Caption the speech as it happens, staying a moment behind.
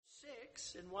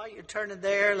6. And while you're turning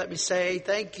there, let me say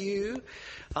thank you,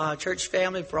 church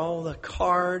family, for all the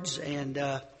cards and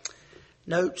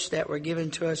notes that were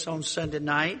given to us on Sunday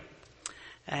night.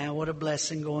 And what a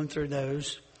blessing going through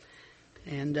those.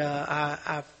 And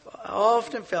I've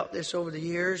often felt this over the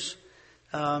years,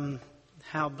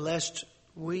 how blessed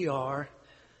we are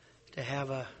to have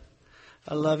a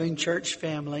loving church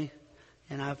family.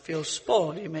 And I feel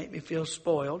spoiled. You make me feel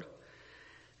spoiled.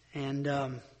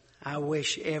 And I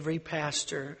wish every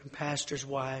pastor and pastor's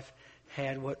wife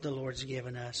had what the Lord's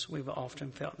given us. We've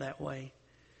often felt that way.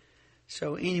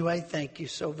 So anyway, thank you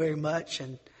so very much.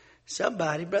 And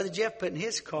somebody, Brother Jeff put in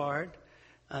his card,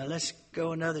 let's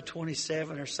go another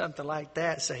 27 or something like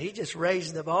that. So he just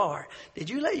raised the bar.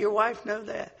 Did you let your wife know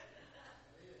that?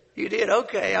 You did?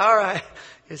 Okay. All right.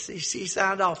 She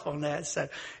signed off on that. So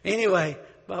anyway,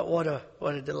 but what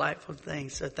a delightful thing.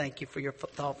 So thank you for your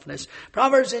thoughtfulness.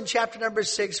 Proverbs in chapter number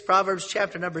 6, Proverbs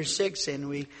chapter number 6. And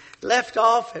we left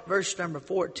off at verse number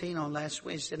 14 on last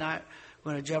Wednesday night.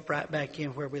 We're going to jump right back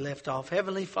in where we left off.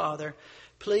 Heavenly Father,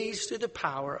 please, through the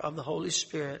power of the Holy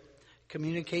Spirit,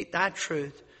 communicate thy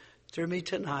truth through me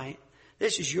tonight.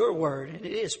 This is your word, and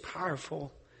it is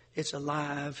powerful. It's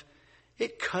alive.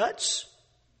 It cuts.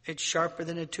 It's sharper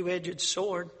than a two-edged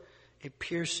sword. It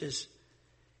pierces.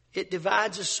 It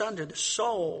divides asunder the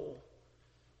soul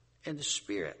and the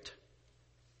spirit.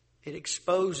 It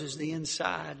exposes the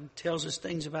inside and tells us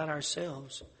things about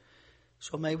ourselves.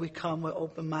 So may we come with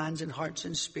open minds and hearts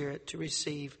and spirit to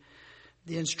receive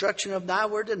the instruction of thy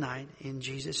word tonight. In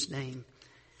Jesus' name,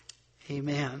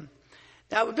 amen.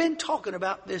 Now, we've been talking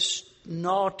about this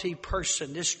naughty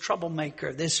person, this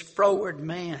troublemaker, this froward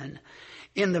man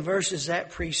in the verses that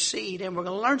precede. And we're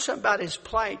going to learn something about his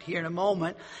plight here in a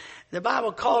moment. The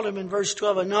Bible called him in verse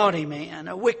 12 a naughty man,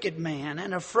 a wicked man,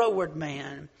 and a froward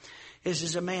man. This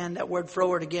is a man, that word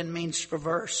froward again means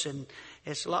perverse, and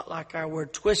it's a lot like our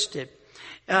word twisted.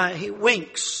 He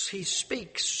winks, he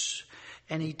speaks,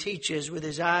 and he teaches with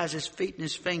his eyes, his feet, and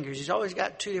his fingers. He's always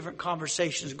got two different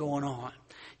conversations going on.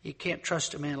 You can't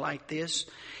trust a man like this.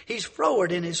 He's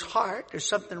froward in his heart. There's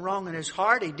something wrong in his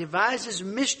heart. He devises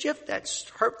mischief that's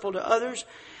hurtful to others,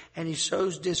 and he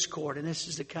sows discord. And this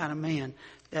is the kind of man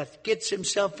that gets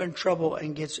himself in trouble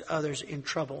and gets others in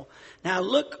trouble. Now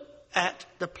look at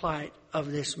the plight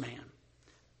of this man.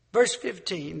 Verse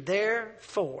 15,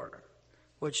 therefore,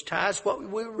 which ties what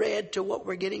we read to what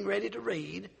we're getting ready to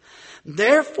read.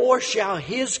 Therefore shall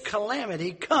his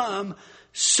calamity come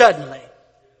suddenly.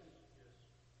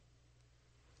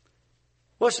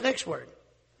 What's the next word?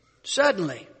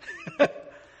 Suddenly.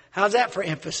 How's that for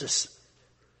emphasis?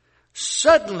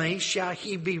 Suddenly shall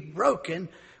he be broken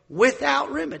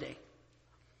without remedy.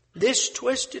 This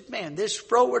twisted man, this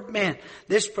froward man,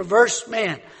 this perverse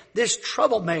man, this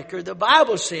troublemaker, the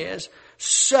Bible says,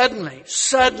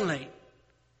 suddenly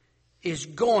is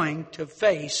going to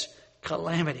face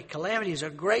calamity. Calamity is a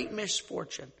great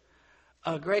misfortune.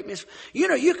 You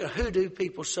know, you can hoodoo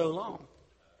people so long.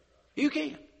 You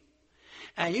can.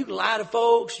 And you can lie to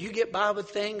folks, you get by with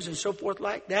things and so forth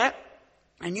like that.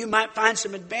 And you might find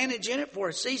some advantage in it for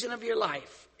a season of your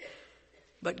life.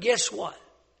 But guess what?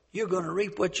 You're going to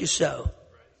reap what you sow.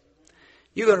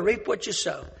 You're going to reap what you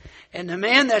sow. And the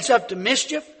man that's up to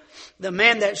mischief, the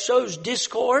man that sows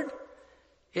discord,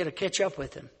 it'll catch up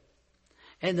with him.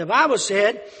 And the Bible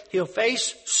said he'll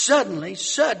face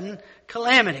sudden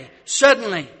calamity.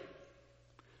 Suddenly,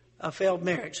 a failed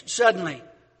marriage. Suddenly,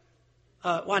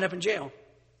 wind up in jail.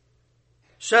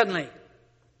 Suddenly,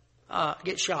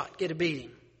 get shot, get a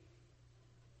beating.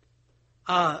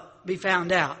 Be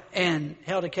found out and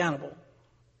held accountable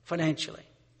financially.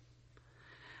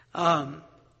 The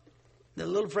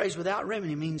little phrase without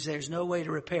remedy means there's no way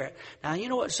to repair it. Now, you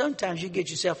know what? Sometimes you get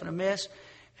yourself in a mess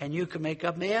and you can make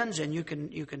amends and you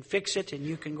can fix it and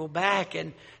you can go back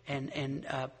and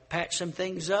patch some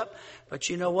things up. But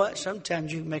you know what?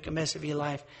 Sometimes you can make a mess of your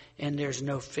life and there's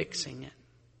no fixing it.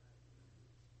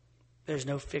 There's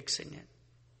no fixing it.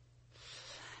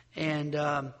 And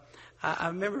I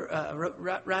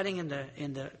remember writing in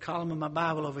the column of my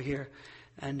Bible over here,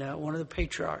 and one of the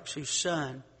patriarchs whose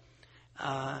son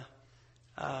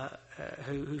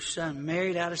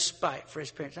married out of spite for his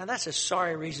parents. Now that's a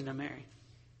sorry reason to marry.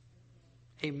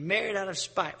 He married out of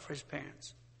spite for his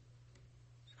parents.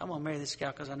 I'm going to marry this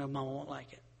guy because I know Mama won't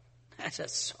like it. That's a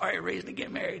sorry reason to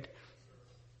get married.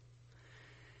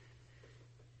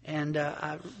 And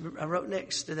I wrote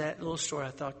next to that little story,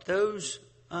 I thought, those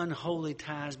unholy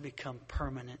ties become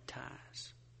permanent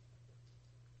ties.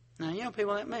 Now, you know,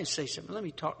 people that may say something. Let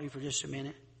me talk to you for just a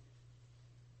minute.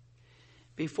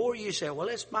 before you say, well,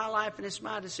 it's my life and it's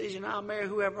my decision. I'll marry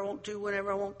whoever I want to,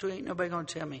 whenever I want to. Ain't nobody going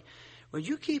to tell me. Will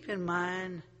you keep in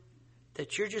mind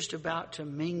that you're just about to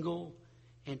mingle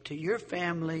into your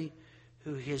family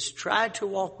who has tried to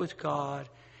walk with God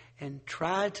and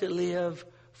tried to live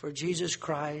for Jesus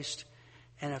Christ,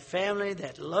 and a family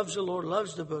that loves the Lord,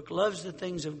 loves the book, loves the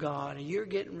things of God, and you're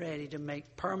getting ready to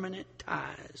make permanent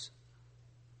ties.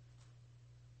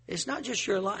 It's not just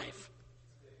your life.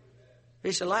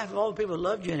 It's the life of all the people who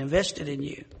loved you and invested in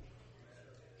you.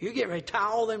 You get ready to tie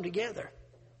all them together.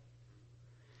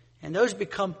 And those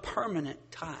become permanent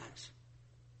ties.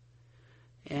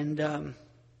 And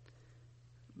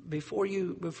before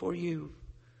you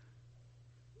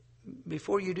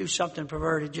do something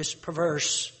perverted, just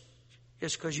perverse,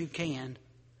 just because you can,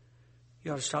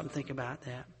 you ought to stop and think about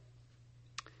that.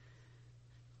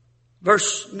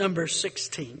 Verse number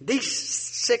 16. These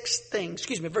 6 things,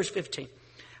 verse 15.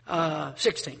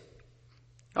 16.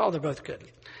 Oh, they're both good.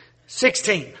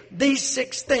 16. These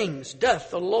 6 things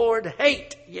doth the Lord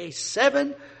hate. Yea,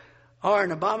 7 are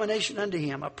an abomination unto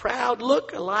him. A proud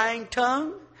look, a lying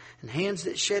tongue, and hands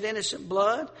that shed innocent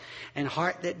blood, and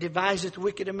heart that deviseth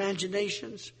wicked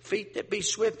imaginations, feet that be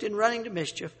swift in running to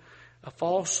mischief, a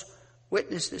false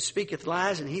witness that speaketh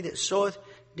lies, and he that soweth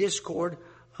discord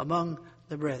among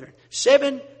the brethren.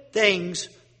 7 things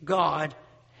God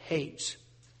hates.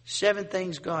 7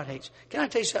 things God hates. Can I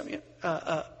tell you something,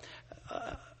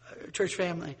 church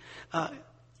family?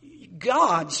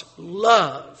 God's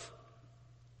love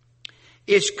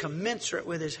is commensurate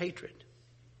with his hatred.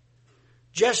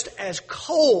 Just as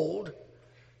cold,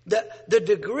 the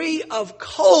degree of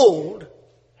cold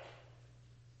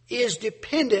is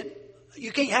dependent.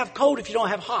 You can't have cold if you don't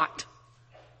have hot.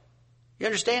 You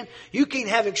understand? You can't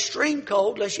have extreme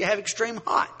cold unless you have extreme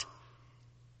hot.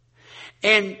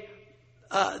 And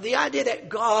the idea that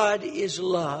God is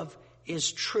love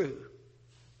is true.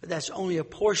 But that's only a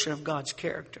portion of God's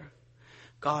character.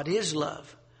 God is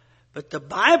love. But the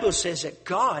Bible says that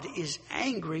God is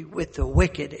angry with the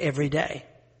wicked every day.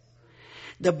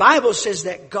 The Bible says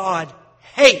that God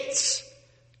hates.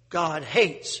 God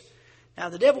hates. Now,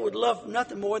 the devil would love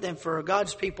nothing more than for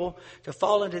God's people to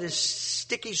fall into this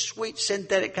sticky, sweet,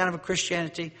 synthetic kind of a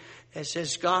Christianity that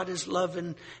says God is love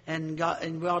and God,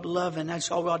 and we ought to love, and that's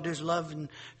all we ought to do is love, and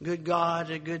good God,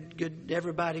 a good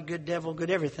everybody, good devil, good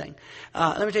everything.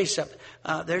 Let me tell you something.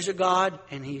 There's a God,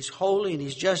 and he's holy, and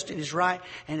he's just, and he's right,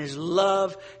 and his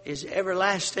love is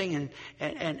everlasting,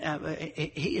 and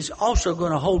he is also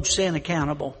going to hold sin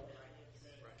accountable.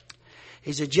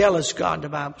 He's a jealous God, the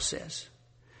Bible says.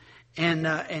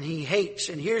 And he hates.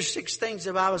 And here's 6 things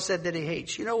the Bible said that he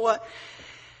hates. You know what?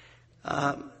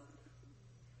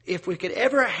 If we could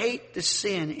ever hate the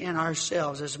sin in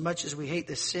ourselves as much as we hate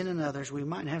the sin in others, we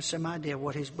might have some idea of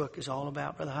what his book is all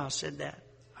about. Brother House said that.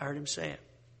 I heard him say it.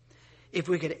 If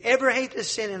we could ever hate the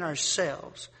sin in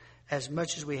ourselves as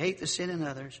much as we hate the sin in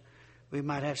others, we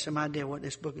might have some idea what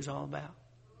this book is all about.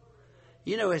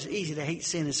 You know, it's easy to hate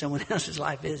sin in someone else's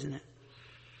life, isn't it?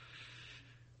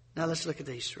 Now let's look at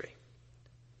these 3.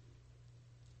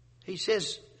 He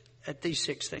says at these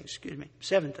 7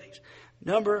 things.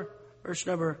 Verse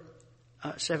number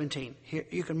 17. Here,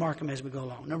 you can mark them as we go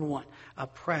along. Number 1, a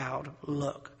proud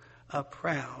look. A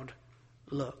proud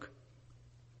look.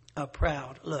 A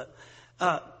proud look.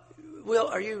 Will,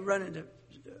 are you running to...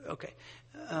 Okay.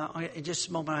 In just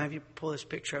a moment, I'll have you pull this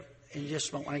picture up. In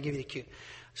just a moment, when I give you the cue.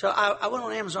 So I went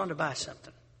on Amazon to buy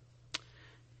something.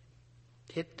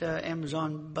 Hit the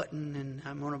Amazon button, and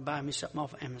I'm going to buy me something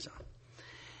off of Amazon.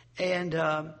 And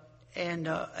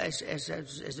as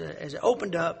it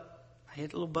opened up, I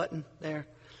hit the little button there,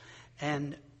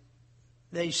 and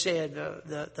they said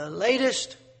the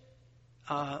latest.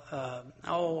 I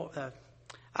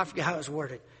forget how it was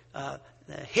worded.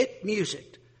 The hit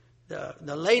music,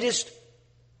 the latest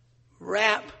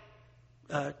rap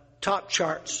top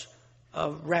charts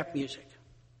of rap music.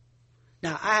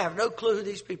 Now, I have no clue who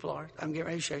these people are. I'm getting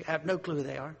ready to show you. I have no clue who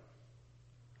they are.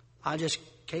 I just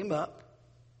came up.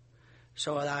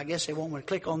 So I guess they want me to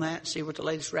click on that and see what the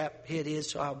latest rap hit is,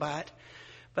 so I'll buy it.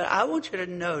 But I want you to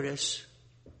notice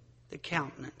the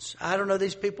countenance. I don't know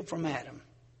these people from Adam.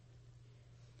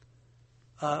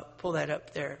 Pull that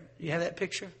up there. You have that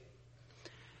picture?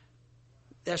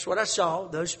 That's what I saw,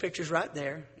 those pictures right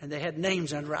there. And they had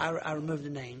names under it. I removed the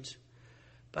names.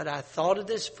 But I thought of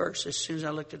this verse as soon as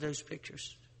I looked at those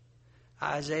pictures.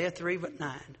 Isaiah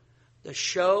 3:9. The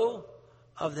show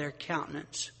of their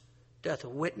countenance doth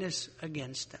witness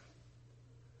against them.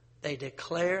 They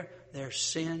declare their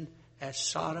sin as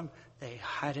Sodom. They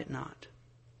hide it not.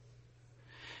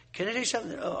 Can I tell you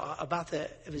something about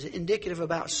it was indicative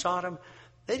about Sodom?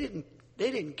 They They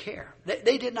didn't care.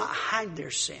 They did not hide their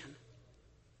sin.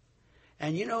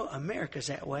 And you know, America's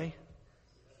that way.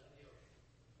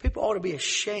 People ought to be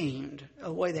ashamed of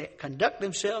the way they conduct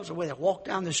themselves, the way they walk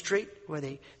down the street, the way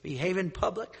they behave in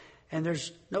public. And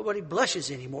nobody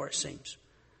blushes anymore, it seems.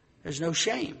 There's no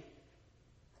shame.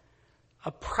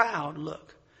 A proud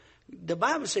look. The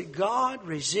Bible said God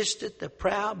resisteth the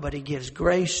proud, but He gives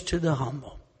grace to the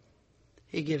humble.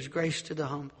 He gives grace to the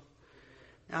humble.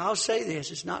 Now I'll say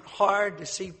this, it's not hard to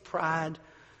see pride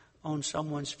on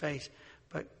someone's face,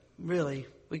 but really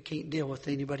we can't deal with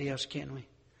anybody else, can we?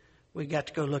 We got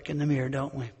to go look in the mirror,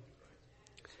 don't we?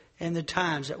 And the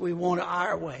times that we want it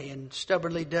our way and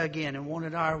stubbornly dug in and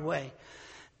wanted our way.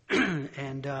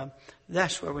 And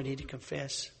that's where we need to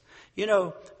confess. You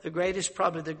know,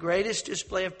 probably the greatest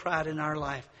display of pride in our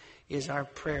life is our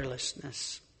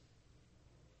prayerlessness.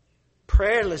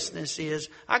 Prayerlessness is,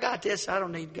 I got this, I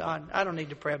don't need God. I don't need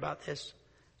to pray about this.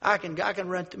 I can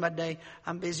run through my day.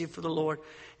 I'm busy for the Lord.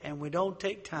 And we don't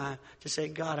take time to say,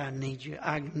 God, I need you.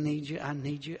 I need you. I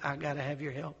need you. I got to have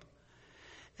your help.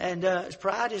 And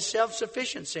pride is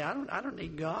self-sufficiency. I don't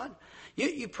need God.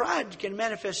 Pride can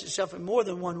manifest itself in more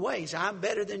than one way. So I'm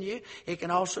better than you. It can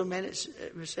also manifest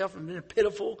itself in a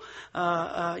pitiful,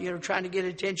 trying to get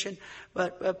attention.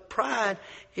 But pride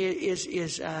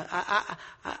is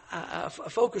a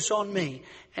focus on me.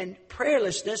 And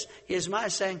prayerlessness is my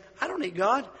saying, I don't need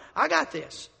God. I got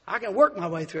this. I can work my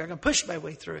way through. I can push my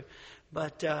way through.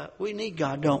 But we need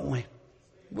God, don't we?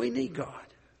 We need God.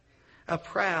 A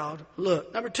proud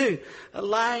look. Number 2, a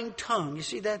lying tongue. You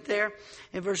see that there?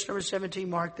 In verse number 17,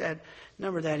 mark that.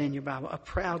 Number that in your Bible. A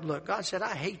proud look. God said,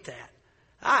 I hate that.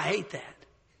 I hate that.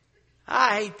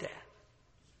 I hate that.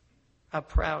 A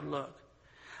proud look.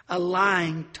 A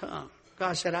lying tongue.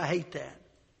 God said, I hate that.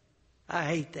 I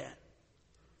hate that.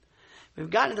 We've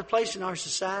gotten to the place in our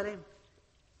society.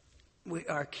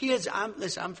 Our kids, I'm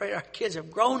afraid our kids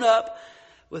have grown up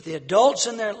with the adults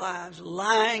in their lives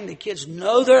lying. The kids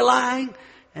know they're lying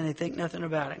and they think nothing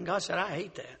about it. And God said, I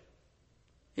hate that.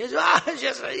 He said, it's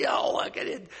just,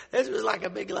 this was like a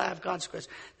big lie of consequence.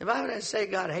 The Bible doesn't say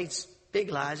God hates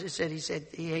big lies. He said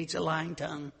He hates a lying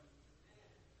tongue.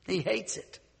 He hates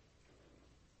it.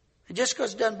 And just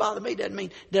because it doesn't bother me doesn't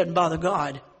mean it doesn't bother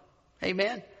God.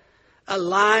 Amen? A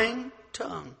lying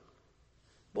tongue.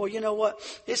 Boy, you know what?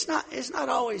 It's not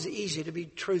always easy to be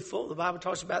truthful. The Bible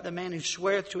talks about the man who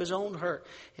sweareth to his own hurt.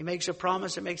 He makes a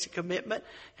promise and makes a commitment.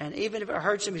 And even if it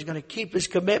hurts him, he's going to keep his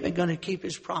commitment, going to keep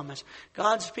his promise.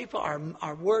 God's people,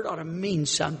 our word ought to mean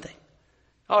something.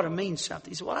 Ought to mean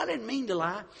something. He said, well, I didn't mean to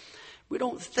lie. We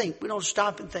don't think. We don't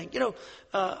stop and think. I want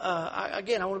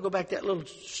to go back to that little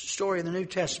story in the New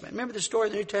Testament. Remember the story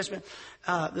in the New Testament?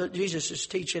 Jesus is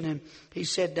teaching, and he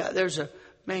said, there's a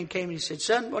man came and he said,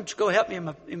 son, why don't you go help me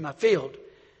in my field?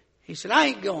 He said, I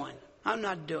ain't going. I'm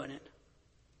not doing it.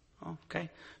 Okay.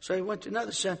 So he went to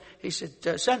another son. He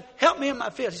said, son, help me in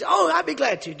my field. He said, oh, I'd be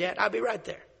glad to, Dad. I'll be right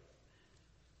there.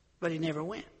 But he never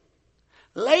went.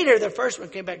 Later, the first one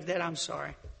came back, Dad, I'm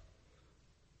sorry.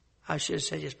 I should have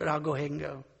said yes, but I'll go ahead and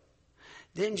go.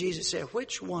 Then Jesus said,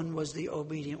 which one was the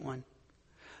obedient one?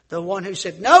 The one who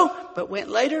said no, but went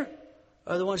later?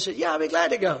 Or the one who said, yeah, I'll be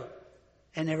glad to go,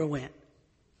 and never went?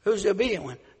 Who's the obedient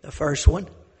one? The first one.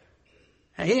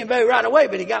 And he didn't obey right away,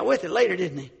 but he got with it later,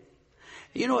 didn't he?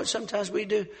 You know what sometimes we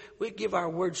do? We give our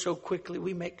word so quickly.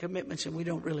 We make commitments and we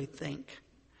don't really think.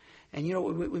 And you know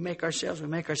what we make ourselves? We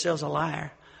make ourselves a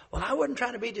liar. Well, I wasn't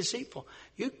trying to be deceitful.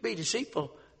 You can be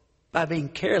deceitful by being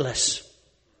careless.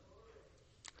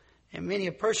 And many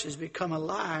a person has become a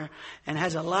liar and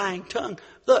has a lying tongue.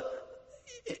 Look,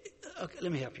 okay,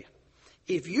 let me help you.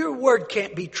 If your word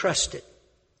can't be trusted,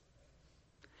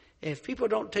 if people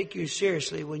don't take you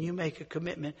seriously when you make a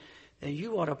commitment, then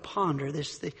you ought to ponder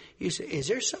this thing. You say, is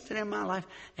there something in my life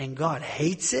and God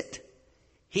hates it?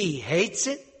 He hates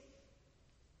it?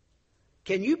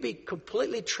 Can you be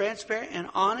completely transparent and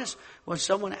honest when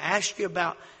someone asks you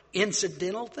about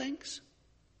incidental things?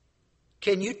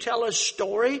 Can you tell a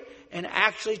story and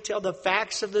actually tell the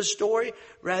facts of the story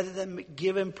rather than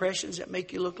give impressions that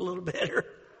make you look a little better?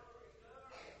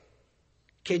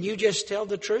 Can you just tell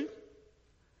the truth?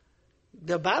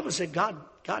 The Bible said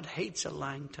God hates a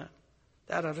lying tongue.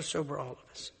 That ought to sober all of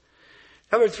us.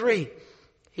 Number 3,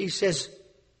 he says,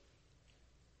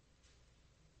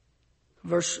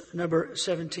 verse number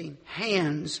 17,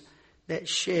 hands that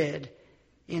shed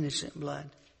innocent blood.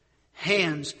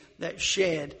 Hands that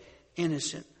shed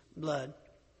innocent blood.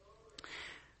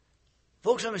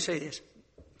 Folks, let me say this.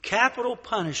 Capital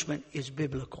punishment is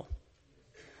biblical.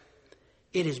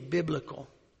 It is biblical.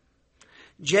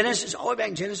 Genesis, all the way back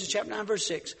in Genesis chapter 9, verse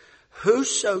 6.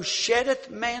 Whoso sheddeth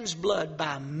man's blood,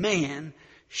 by man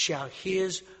shall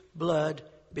his blood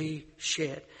be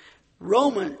shed.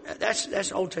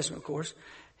 That's Old Testament, of course.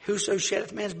 Whoso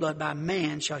sheddeth man's blood, by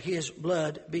man shall his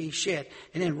blood be shed.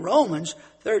 And in Romans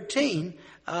 13,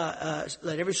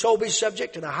 let every soul be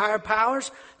subject to the higher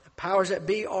powers. The powers that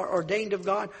be are ordained of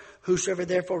God. Whosoever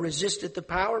therefore resisteth the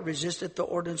power, resisteth the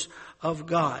ordinance of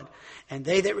God. And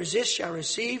they that resist shall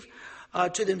receive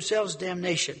to themselves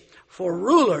damnation. For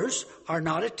rulers are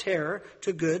not a terror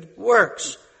to good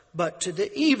works, but to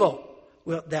the evil.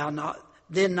 Wilt thou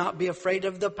not be afraid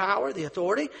of the power, the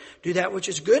authority? Do that which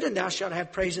is good, and thou shalt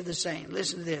have praise of the same.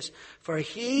 Listen to this. For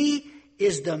he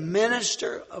is the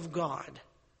minister of God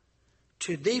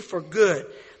to thee for good.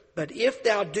 But if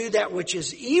thou do that which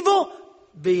is evil,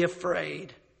 be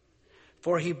afraid.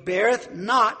 For he beareth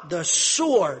not the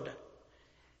sword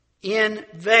in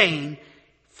vain,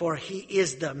 for he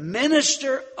is the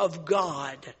minister of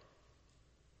God,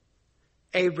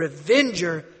 a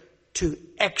revenger to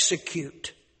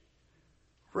execute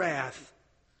wrath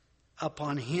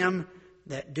upon him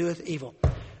that doeth evil.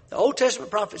 The Old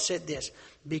Testament prophet said this: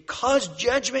 because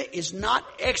judgment is not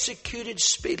executed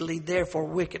speedily, therefore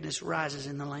wickedness rises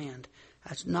in the land.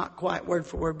 That's not quite word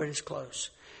for word, but it's close.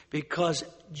 Because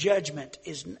judgment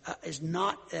is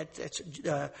not,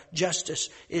 justice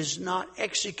is not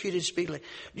executed speedily.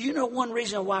 Do you know one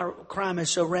reason why crime is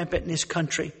so rampant in this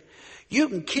country? You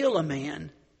can kill a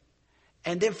man,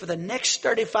 and then for the next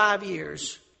 35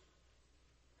 years,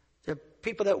 the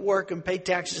people that work and pay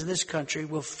taxes in this country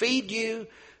will feed you,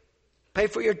 pay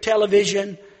for your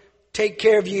television, take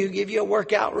care of you, give you a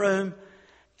workout room,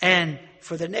 and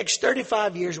for the next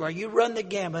 35 years while you run the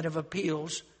gamut of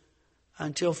appeals,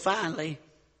 until finally,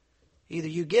 either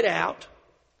you get out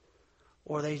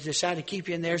or they decide to keep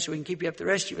you in there so we can keep you up the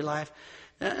rest of your life.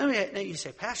 Now you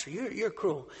say, Pastor, you're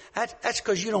cruel. That's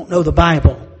because you don't know the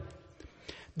Bible.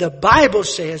 The Bible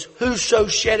says, whoso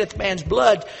sheddeth man's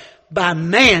blood, by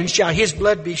man shall his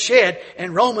blood be shed.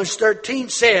 And Romans 13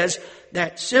 says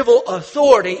that civil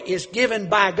authority is given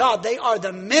by God. They are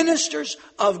the ministers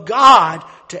of God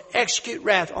to execute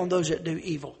wrath on those that do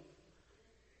evil.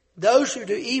 Those who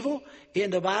do evil in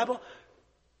the Bible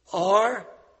are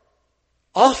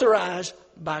authorized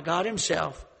by God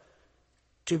himself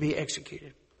to be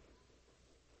executed.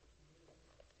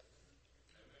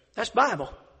 That's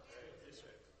Bible.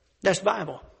 That's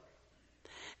Bible.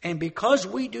 And because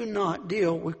we do not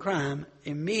deal with crime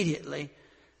immediately,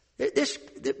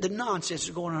 the nonsense is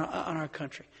going on in our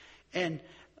country. And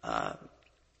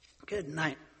good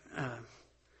night.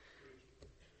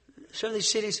 Some of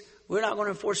these cities, we're not going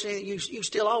to enforce anything. You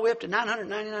steal all the way up to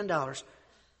 $999.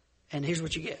 And here's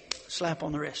what you get. Slap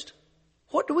on the wrist.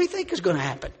 What do we think is going to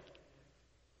happen?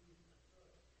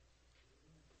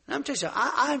 And I'm telling you,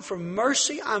 I'm for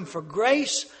mercy. I'm for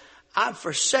grace. I'm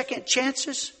for second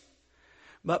chances.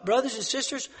 But brothers and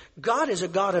sisters, God is a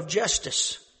God of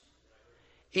justice.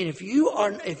 And if you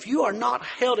are not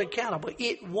held accountable,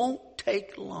 it won't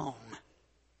take long.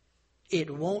 It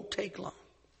won't take long.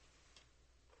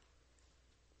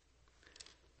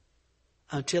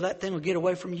 Until that thing will get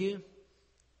away from you.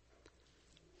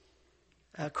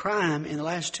 Crime in the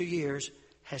last 2 years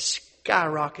has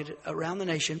skyrocketed around the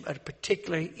nation, but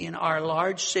particularly in our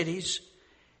large cities,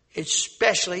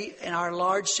 especially in our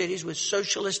large cities with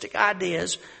socialistic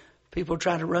ideas. People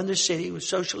trying to run the city with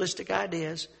socialistic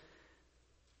ideas.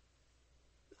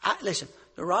 Listen,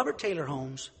 the Robert Taylor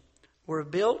homes were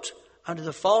built under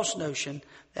the false notion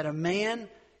that a man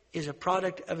is a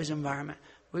product of his environment.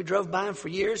 We drove by them for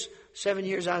years. 7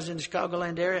 years I was in the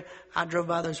Chicagoland area. I drove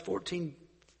by those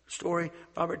 14-story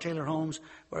Robert Taylor homes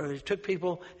where they took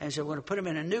people and said, we're going to put them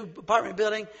in a new apartment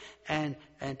building and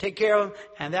take care of them.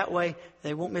 And that way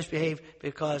they won't misbehave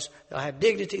because they'll have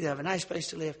dignity. They'll have a nice place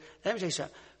to live. Let me tell you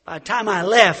something. By the time I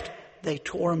left, they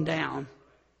tore them down.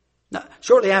 Now,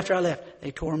 shortly after I left,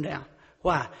 they tore them down.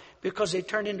 Why? Because they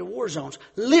turned into war zones.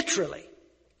 Literally,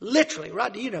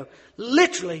 right? You know,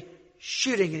 literally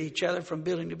shooting at each other from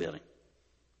building to building.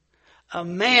 A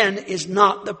man is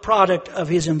not the product of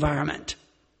his environment.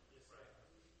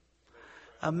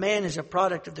 A man is a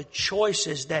product of the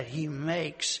choices that he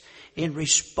makes in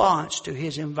response to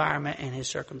his environment and his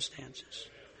circumstances.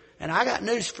 And I got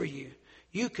news for you.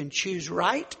 You can choose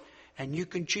right and you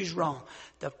can choose wrong.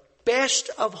 The best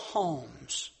of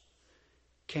homes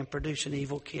can produce an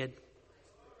evil kid.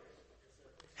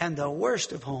 And the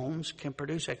worst of homes can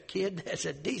produce a kid that's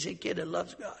a decent kid that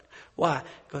loves God. Why?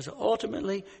 Because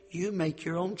ultimately you make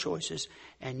your own choices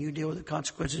and you deal with the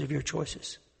consequences of your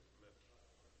choices.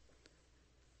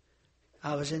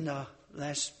 I was in the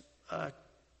last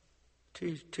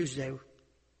Tuesday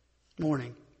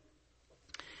morning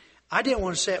I didn't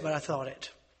want to say it, but I thought it.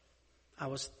 I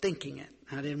was thinking it.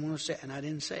 I didn't want to say it, and I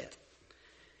didn't say it.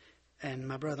 And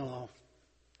my brother-in-law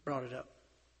brought it up.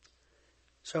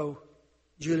 So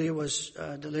Julia was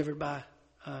delivered by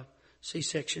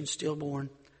C-section, stillborn,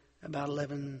 about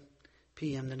 11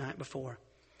 p.m. the night before.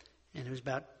 And it was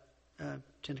about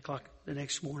 10 o'clock the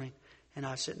next morning. And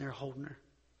I was sitting there holding her.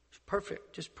 She's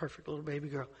perfect, just perfect little baby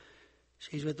girl.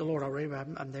 She's with the Lord already, but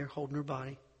I'm there holding her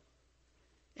body.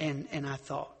 And I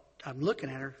thought, I'm looking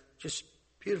at her, just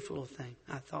beautiful little thing.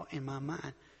 I thought in my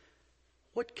mind,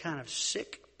 what kind of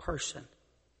sick person,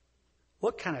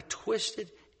 what kind of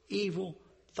twisted, evil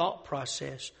thought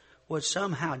process would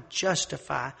somehow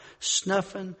justify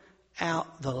snuffing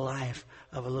out the life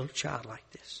of a little child like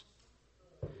this?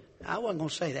 I wasn't going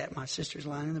to say that. My sister's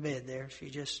lying in the bed there. She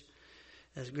just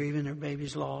is grieving her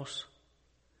baby's loss.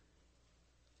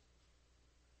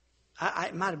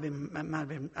 It might have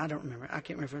been, I don't remember. I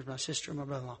can't remember if it was my sister or my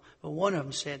brother-in-law. But one of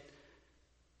them said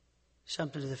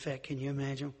something to the effect, can you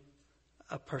imagine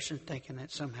a person thinking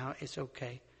that somehow it's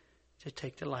okay to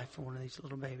take the life of one of these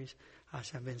little babies? I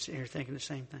said, I've been sitting here thinking the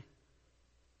same thing.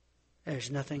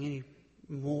 There's nothing any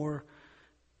more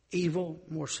evil,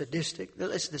 more sadistic.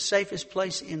 Listen, the safest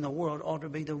place in the world ought to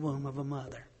be the womb of a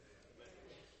mother.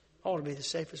 Ought to be the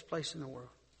safest place in the world.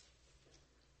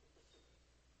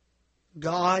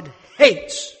 God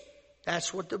hates.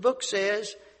 That's what the book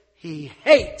says. He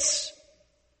hates.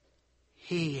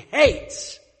 He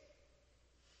hates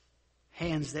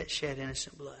hands that shed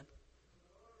innocent blood.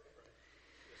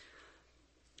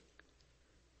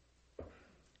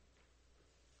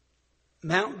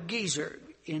 Mount Gezer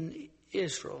in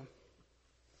Israel.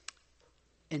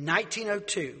 In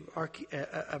 1902,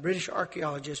 a British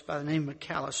archaeologist by the name of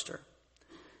McAllister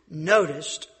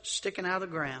noticed, sticking out of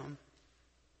the ground,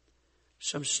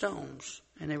 some stones,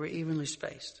 and they were evenly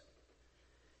spaced.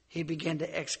 He began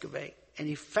to excavate, and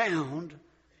he found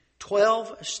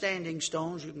 12 standing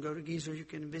stones. You can go to Gezer, you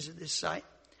can visit this site.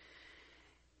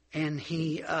 And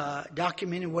he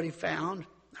documented what he found.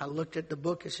 I looked at the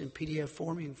book. It's in PDF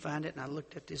form. You can find it. And I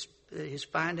looked at his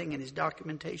finding and his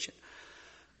documentation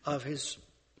of his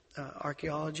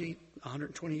archaeology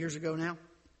 120 years ago now.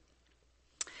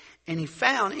 And he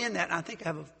found in that, I think I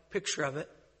have a picture of it.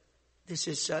 This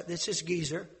is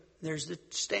Gezer. There's the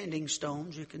standing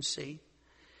stones you can see.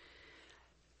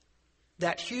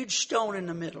 That huge stone in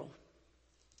the middle.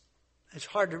 It's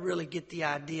hard to really get the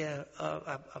idea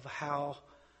of how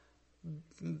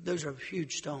those are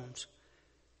huge stones.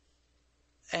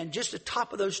 And just the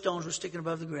top of those stones were sticking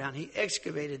above the ground. He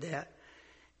excavated that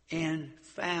and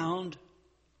found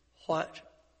what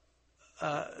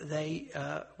they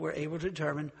were able to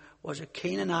determine was a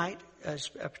Canaanite,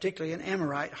 particularly an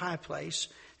Amorite high place.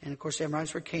 And of course, the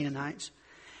Amorites were Canaanites.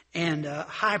 And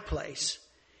high place.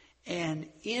 And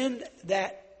in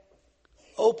that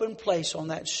open place on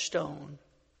that stone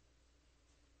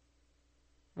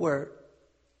were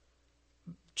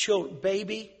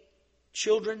babies'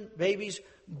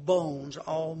 bones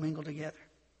all mingled together.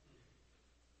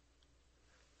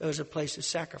 It was a place of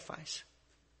sacrifice.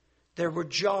 There were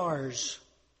jars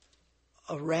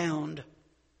around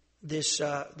this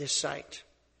site.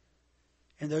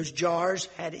 And those jars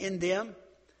had in them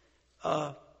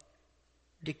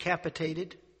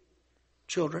decapitated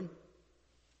children,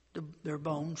 their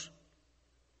bones,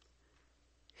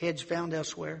 heads found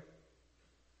elsewhere.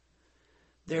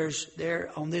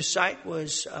 There on this site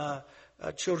was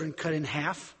children cut in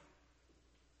half.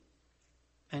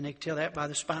 And they can tell that by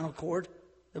the spinal cord,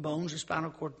 the bones, the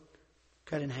spinal cord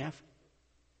cut in half.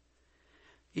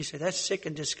 You say, that's sick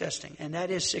and disgusting. And that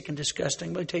is sick and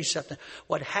disgusting. Let me tell you something.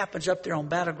 What happens up there on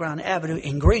Battleground Avenue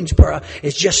in Greensboro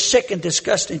is just sick and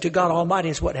disgusting to God Almighty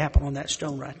is what happened on that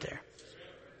stone right there.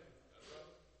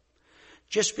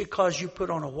 Just because you put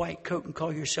on a white coat and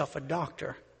call yourself a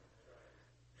doctor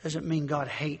doesn't mean God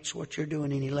hates what you're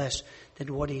doing any less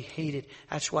than what He hated.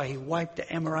 That's why He wiped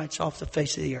the Amorites off the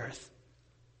face of the earth.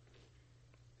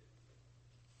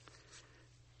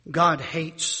 God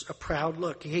hates a proud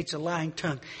look. He hates a lying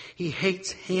tongue. He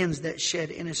hates hands that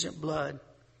shed innocent blood.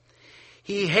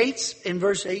 He hates, in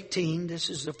verse 18,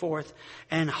 this is the fourth,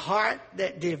 and heart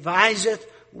that deviseth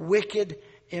wicked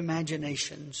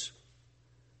imaginations.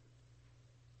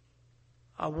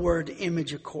 A word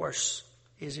image, of course,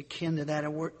 is akin to that, a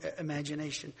word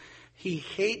imagination. He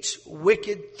hates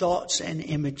wicked thoughts and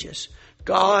images.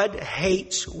 God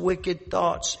hates wicked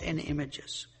thoughts and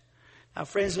images. Now,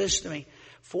 friends, listen to me.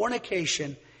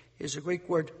 Fornication is a Greek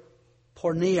word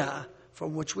porneia,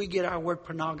 from which we get our word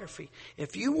pornography.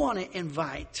 If you want to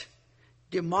invite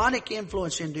demonic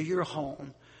influence into your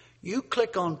home, you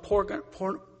click on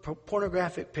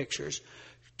pornographic pictures,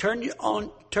 turn you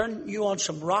on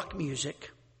some rock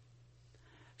music,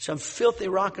 some filthy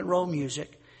rock and roll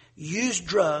music, use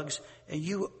drugs, and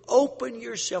you open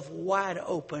yourself wide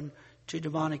open to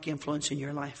demonic influence in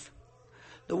your life.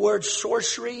 The word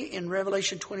sorcery in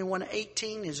Revelation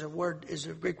 21:18 is a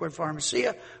Greek word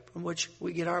pharmacia, from which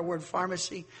we get our word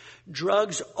pharmacy.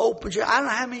 Drugs open you. I don't know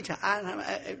how many times I don't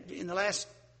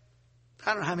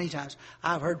know how many times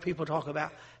I've heard people talk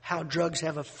about how drugs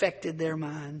have affected their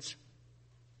minds.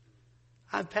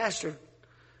 I've pastored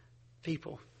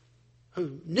people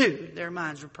who knew their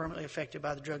minds were permanently affected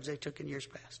by the drugs they took in years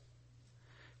past.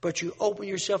 But you open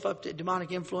yourself up to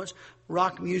demonic influence.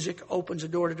 Rock music opens the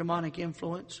door to demonic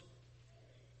influence.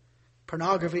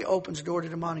 Pornography opens the door to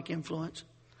demonic influence.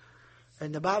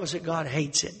 And the Bible said God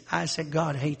hates it. I said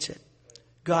God hates it.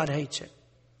 God hates it.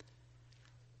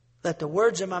 Let the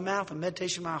words of my mouth and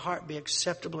meditation of my heart be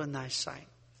acceptable in thy sight,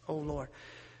 O Lord.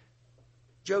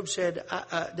 Job said,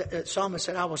 the psalmist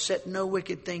said, I will set no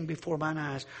wicked thing before mine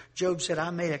eyes. Job said, I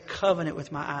made a covenant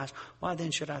with my eyes. Why then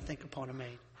should I think upon a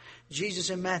maid? Jesus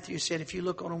in Matthew said, if you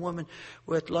look on a woman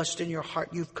with lust in your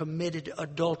heart, you've committed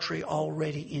adultery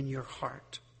already in your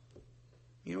heart.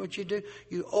 You know what you do?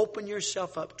 You open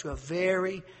yourself up to a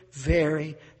very,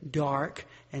 very dark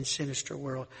and sinister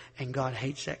world. And God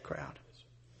hates that crowd.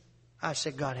 I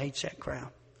said God hates that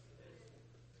crowd.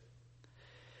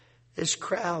 This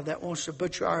crowd that wants to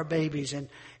butcher our babies and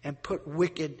put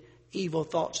wicked, evil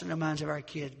thoughts in the minds of our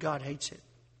kids, God hates it.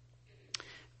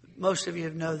 Most of you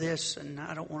know this, and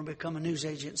I don't want to become a news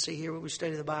agency here where we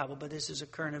study the Bible, but this is a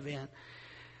current event.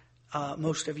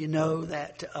 Most of you know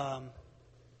that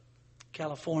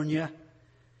California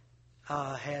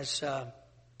has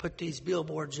put these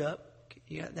billboards up.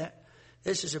 You got that?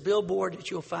 This is a billboard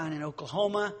that you'll find in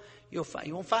Oklahoma. You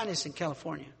won't find this in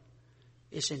California.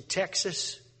 It's in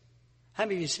Texas. How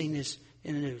many of you seen this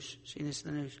in the news? Seen this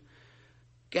in the news?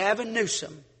 Gavin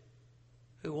Newsom,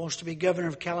 who wants to be governor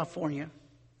of California,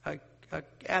 an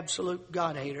absolute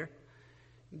God-hater.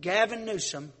 Gavin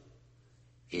Newsom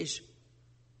is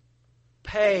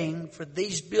paying for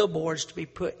these billboards to be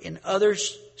put in other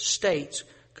states,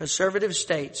 conservative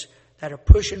states, that are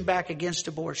pushing back against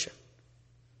abortion.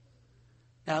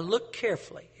 Now look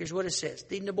carefully. Here's what it says.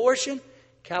 Needing abortion?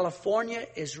 California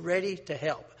is ready to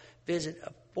help. Visit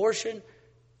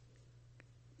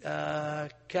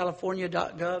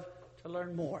abortion.california.gov to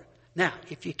learn more. Now,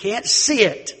 if you can't see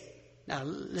it, now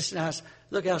listen,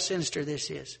 look how sinister this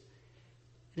is.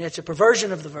 And it's a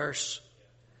perversion of the verse,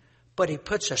 but he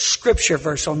puts a scripture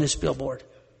verse on this billboard.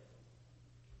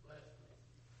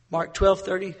 Mark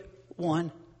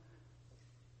 12:31.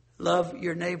 Love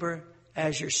your neighbor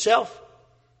as yourself.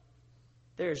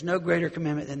 There is no greater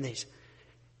commandment than these.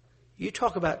 You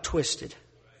talk about twisted.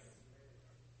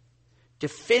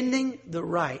 Defending the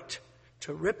right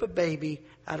to rip a baby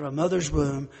out of a mother's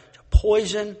womb, to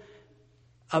poison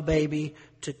a baby,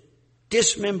 to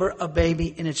dismember a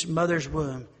baby in its mother's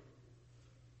womb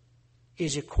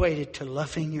is equated to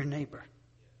loving your neighbor.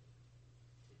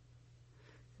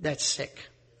 That's sick.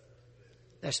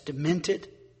 That's demented.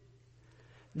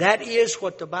 That is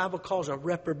what the Bible calls a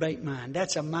reprobate mind.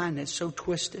 That's a mind that's so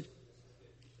twisted.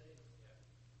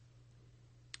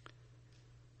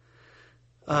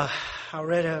 I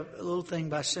read a little thing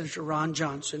by Senator Ron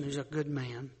Johnson, who's a good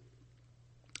man.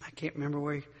 I can't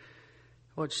remember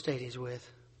what state he's with.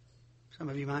 Some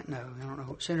of you might know. I don't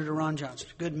know. Senator Ron Johnson,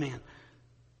 good man.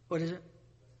 What is it?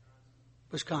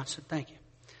 Wisconsin. Thank you.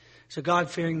 He's a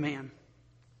God-fearing man.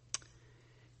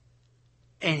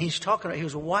 And he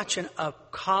was watching a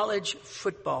college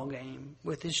football game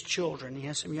with his children. He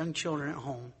has some young children at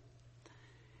home.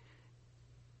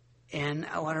 And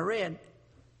what I read,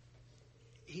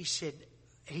 he said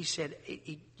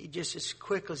he just as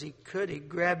quick as he could, he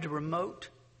grabbed a remote.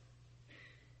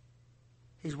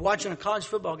 He's watching a college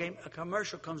football game. A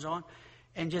commercial comes on,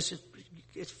 and just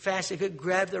as fast as he could,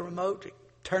 grab the remote,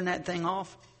 turn that thing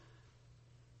off.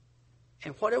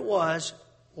 And what it was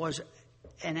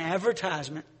an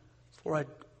advertisement for a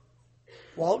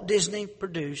Walt Disney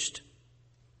produced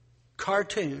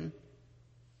cartoon,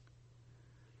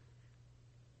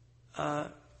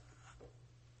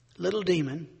 Little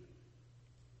Demon,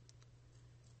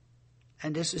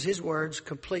 and this is his words,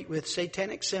 complete with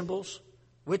satanic symbols,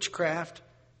 witchcraft,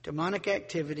 demonic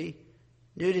activity,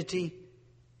 nudity,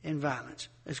 and violence.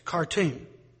 It's cartoon.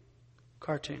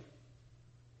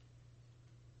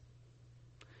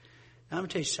 Now I'm going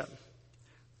to tell you something.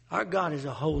 Our God is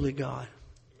a holy God.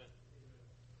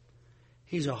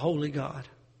 He's a holy God.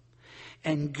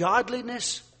 And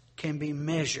godliness can be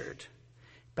measured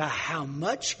by how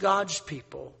much God's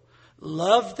people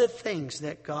love the things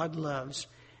that God loves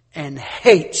and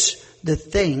hates the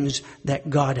things that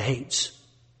God hates.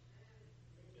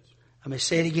 Let me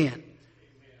say it again.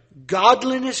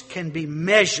 Godliness can be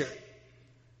measured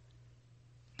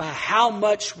by how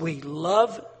much we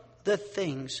love the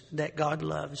things that God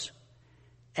loves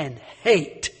and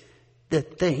hate the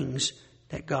things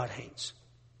that God hates.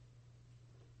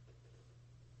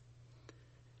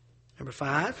 Number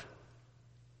 5.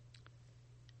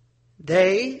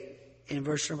 They, in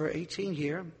verse number 18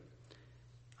 here,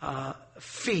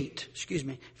 feet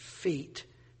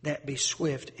that be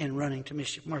swift in running to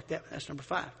mischief. Mark that, that's number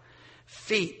 5.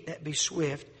 Feet that be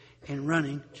swift in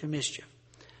running to mischief.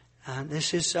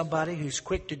 This is somebody who's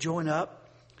quick to join up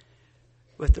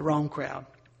with the wrong crowd.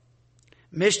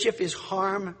 Mischief is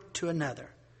harm to another.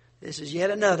 This is yet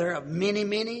another of many,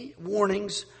 many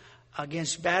warnings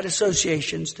against bad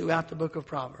associations throughout the book of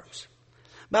Proverbs.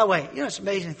 By the way, it's an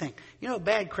amazing thing.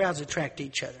 Bad crowds attract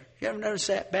each other. You ever notice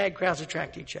that? Bad crowds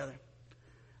attract each other.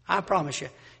 I promise you.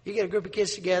 You get a group of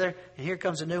kids together, and here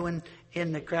comes a new one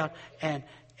in the crowd, and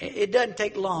it doesn't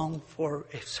take long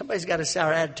if somebody's got a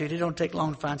sour attitude, it don't take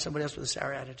long to find somebody else with a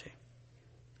sour attitude.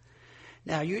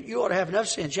 Now, you ought to have enough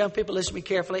sense. Young people, listen to me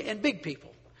carefully, and big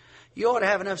people. You ought to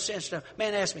have enough sense to...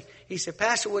 Man asked me, he said,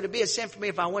 Pastor, would it be a sin for me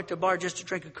if I went to a bar just to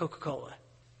drink a Coca-Cola?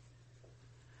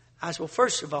 I said, well,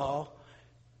 first of all,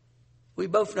 we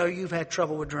both know you've had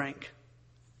trouble with drink.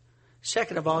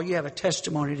 Second of all, you have a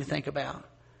testimony to think about.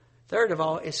 Third of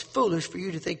all, it's foolish for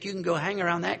you to think you can go hang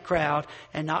around that crowd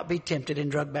and not be tempted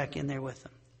and drugged back in there with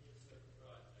them.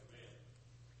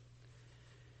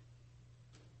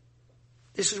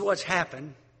 This is what's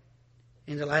happened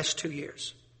in the last 2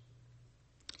 years.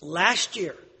 Last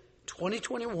year,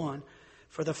 2021,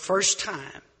 for the first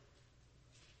time,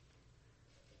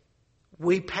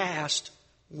 we passed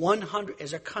 100,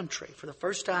 as a country, for the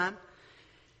first time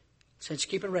since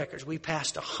keeping records, we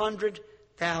passed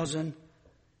 100,000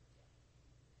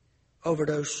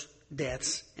 overdose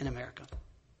deaths in America.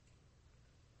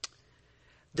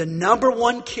 The number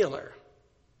one killer,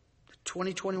 the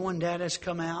 2021 data has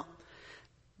come out,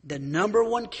 the number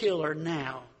one killer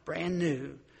now, brand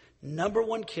new, number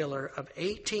one killer of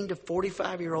 18 to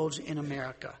 45-year-olds in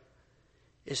America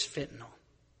is fentanyl.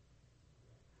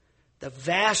 The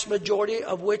vast majority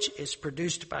of which is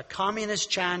produced by communist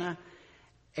China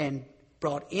and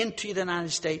brought into the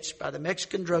United States by the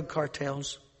Mexican drug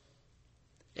cartels.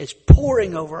 It's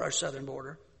pouring over our southern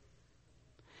border.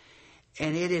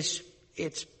 And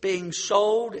it's being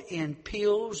sold in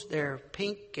pills. They're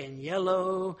pink and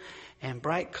yellow and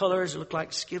bright colors. They look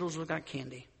like Skittles, look like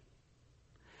candy.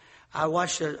 I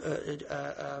watched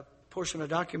a portion of a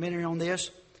documentary on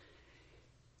this.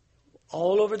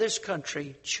 All over this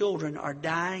country, children are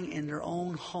dying in their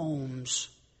own homes.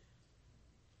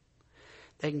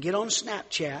 They can get on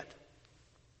Snapchat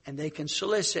and they can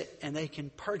solicit and they can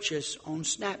purchase on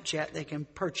Snapchat, they can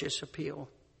purchase a pill.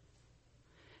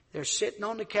 They're sitting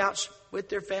on the couch with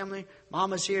their family.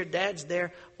 Mama's here, dad's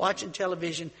there, watching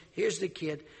television. Here's the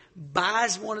kid,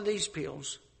 buys one of these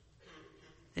pills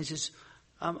and says,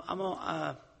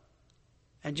 and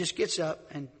just gets up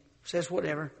and says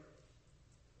whatever.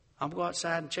 I'm going to go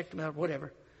outside and check them out,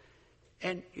 whatever.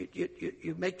 And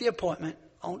you make the appointment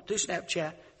through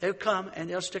Snapchat. They'll come and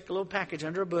they'll stick a little package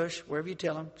under a bush, wherever you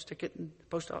tell them. Stick it in the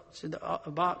post office, in the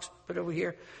box, put it over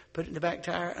here, put it in the back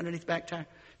tire, underneath the back tire.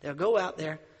 They'll go out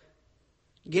there,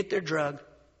 get their drug.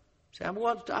 Say, I'm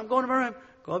going to my room.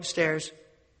 Go upstairs,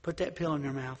 put that pill in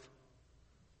their mouth.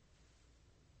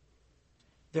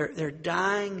 They're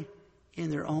dying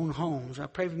in their own homes. I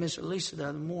prayed for Miss Elisa the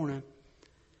other morning,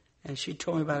 and she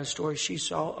told me about a story she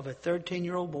saw of a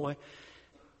 13-year-old boy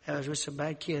that was with some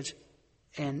bad kids.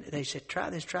 And they said, try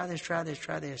this, try this, try this,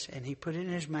 try this. And he put it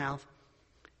in his mouth.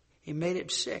 He made him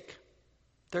sick.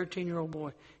 13-year-old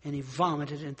boy. And he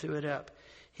vomited and threw it up.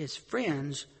 His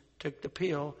friends took the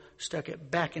pill, stuck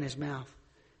it back in his mouth,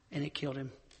 and it killed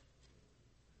him.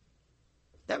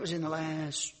 That was in the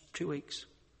last 2 weeks.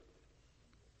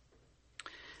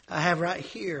 I have right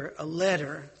here a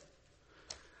letter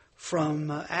from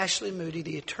Ashley Moody,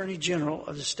 the Attorney General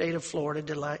of the state of Florida,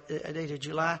 dated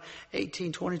July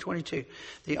 18, 2022.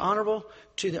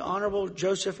 To the Honorable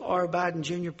Joseph R. Biden,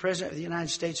 Jr., President of the United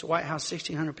States, White House,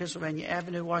 1600 Pennsylvania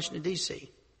Avenue, Washington,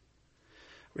 D.C.,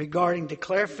 regarding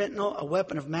declare fentanyl a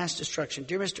weapon of mass destruction.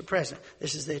 Dear Mr. President,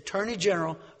 this is the Attorney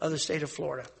General of the state of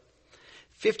Florida.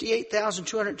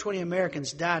 58,220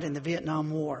 Americans died in the Vietnam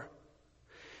War.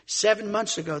 7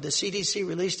 months ago, the CDC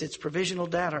released its provisional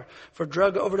data for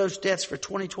drug overdose deaths for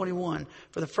 2021.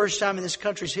 For the first time in this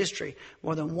country's history,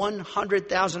 more than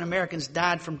 100,000 Americans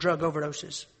died from drug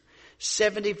overdoses.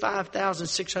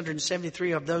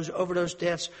 75,673 of those overdose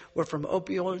deaths were from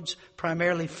opioids,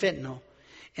 primarily fentanyl.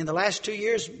 In the last 2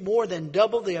 years, more than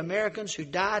double the Americans who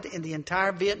died in the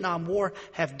entire Vietnam War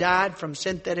have died from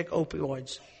synthetic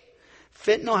opioids.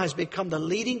 Fentanyl has become the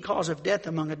leading cause of death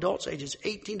among adults ages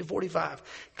 18 to 45,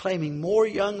 claiming more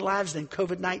young lives than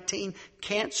COVID-19,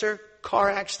 cancer,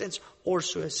 car accidents, or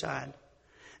suicide.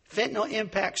 Fentanyl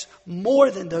impacts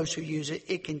more than those who use it.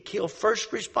 It can kill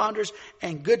first responders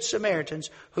and good Samaritans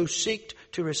who seek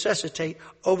to resuscitate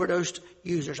overdosed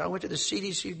users. I went to the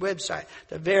CDC website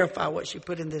to verify what she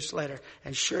put in this letter.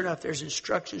 And sure enough, there's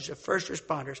instructions to first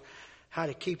responders how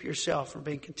to keep yourself from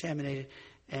being contaminated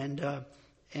and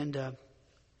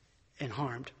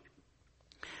harmed.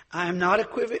 I am not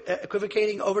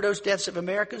equivocating overdose deaths of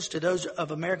Americans to those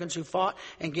of Americans who fought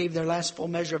and gave their last full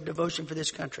measure of devotion for this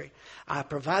country. I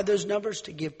provide those numbers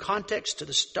to give context to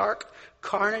the stark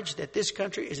carnage that this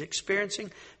country is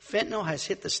experiencing. Fentanyl has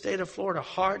hit the state of Florida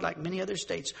hard, like many other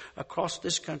states across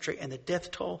this country, and the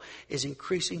death toll is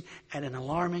increasing at an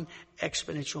alarming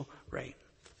exponential rate.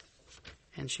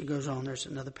 And she goes on. There's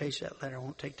another page of that letter. I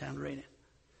won't take time to read it.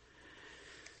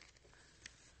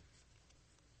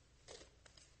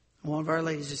 One of our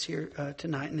ladies is here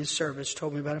tonight in this service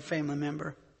told me about a family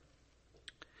member,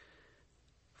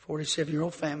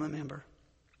 47-year-old family member,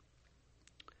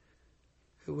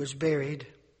 who was buried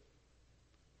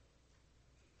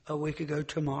a week ago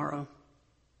tomorrow,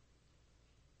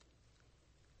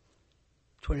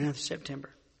 29th of September.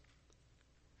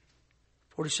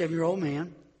 47-year-old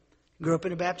man, grew up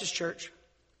in a Baptist church,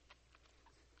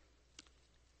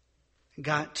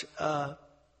 got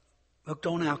hooked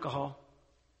on alcohol.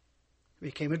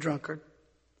 Became a drunkard.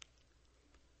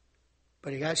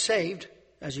 But he got saved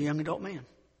as a young adult man.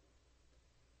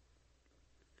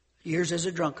 Years as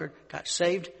a drunkard, got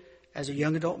saved as a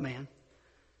young adult man.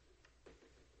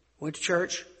 Went to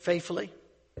church faithfully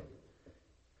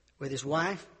with his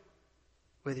wife,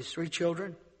 with his 3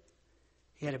 children.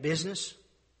 He had a business.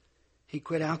 He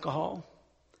quit alcohol.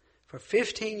 For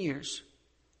 15 years,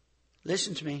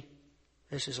 listen to me,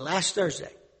 this is last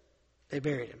Thursday, they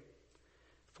buried him.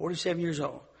 47 years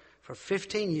old. For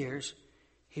 15 years,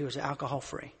 he was alcohol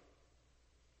free.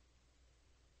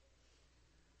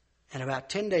 And about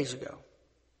 10 days ago,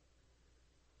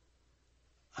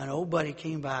 an old buddy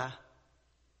came by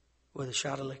with a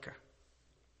shot of liquor.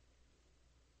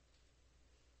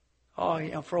 Oh,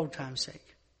 yeah, for old time's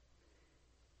sake.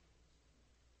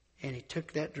 And he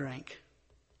took that drink.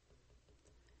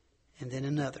 And then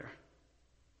another.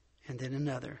 And then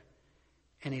another.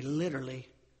 And he literally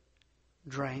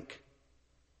drank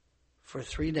for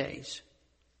 3 days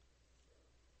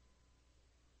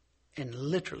and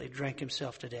literally drank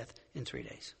himself to death in 3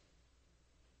 days.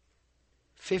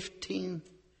 15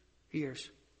 years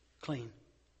clean.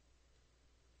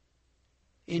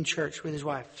 In church with his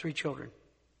wife, 3 children.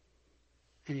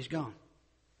 And he's gone.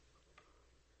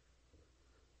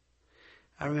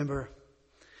 I remember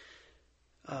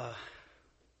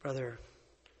Brother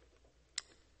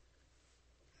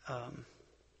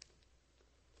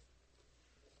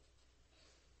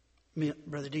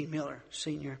Dean Miller,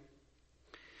 Sr.,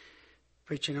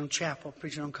 preaching on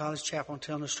College Chapel, and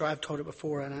telling the story. I've told it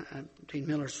before, and Dean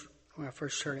Miller's when I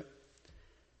first heard it.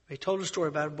 He told a story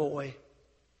about a boy.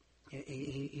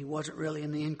 He wasn't really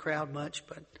in the in crowd much,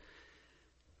 but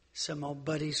some old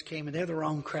buddies came, and they're the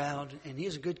wrong crowd, and he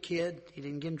was a good kid. He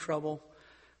didn't get in trouble.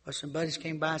 But some buddies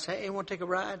came by and said, "Hey, want to take a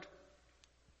ride?"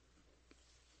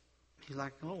 He's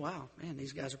like, "Oh, wow, man,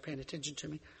 these guys are paying attention to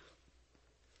me."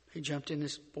 He jumped in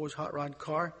this boy's hot rod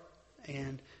car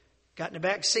and got in the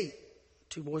back seat.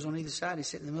 2 boys on either side. He's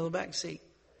sitting in the middle of the back seat.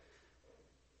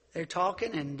 They're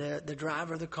talking, and the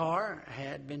driver of the car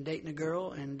had been dating a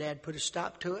girl, and Dad put a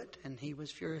stop to it, and he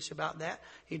was furious about that.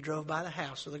 He drove by the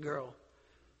house of the girl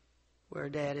where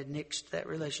Dad had nixed that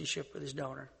relationship with his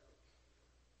daughter.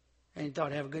 And he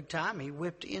thought he'd have a good time. He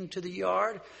whipped into the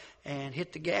yard and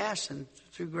hit the gas and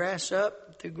threw grass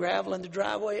up, threw gravel in the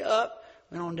driveway up,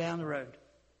 went on down the road.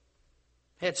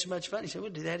 Had so much fun. He said, "We'll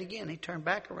do that again." He turned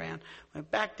back around, went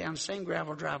back down the same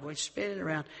gravel driveway, spinning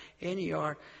around in the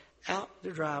yard, out the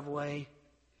driveway,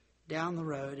 down the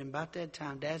road. And about that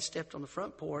time, Dad stepped on the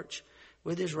front porch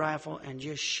with his rifle and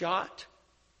just shot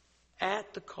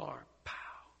at the car. Pow.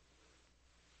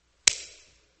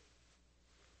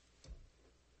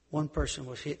 One person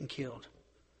was hit and killed.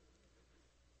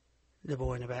 The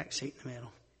boy in the back seat in the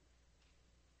middle.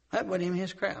 That wasn't even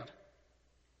his crowd.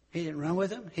 He didn't run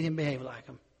with them. He didn't behave like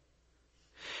them.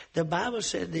 The Bible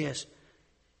said this: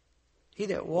 "He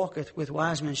that walketh with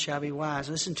wise men shall be wise."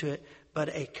 Listen to it.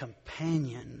 "But a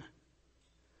companion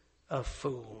of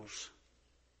fools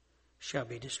shall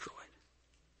be destroyed.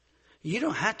 You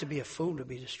don't have to be a fool to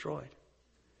be destroyed.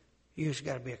 You just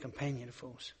got to be a companion of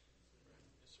fools.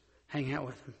 Hang out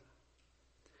with them.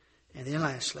 And then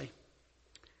lastly,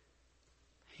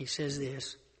 he says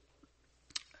this.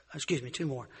 Excuse me, two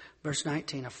more. Verse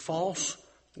 19, a false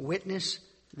witness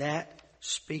that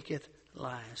speaketh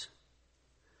lies.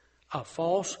 A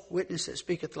false witness that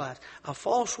speaketh lies. A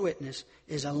false witness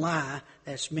is a lie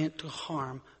that's meant to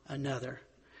harm another.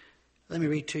 Let me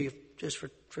read to you, just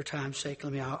for time's sake.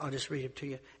 I'll just read it to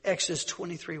you. Exodus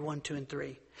 23, 1, 2, and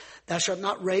 3. Thou shalt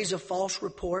not raise a false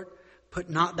report. Put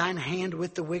not thine hand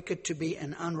with the wicked to be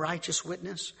an unrighteous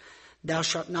witness. Thou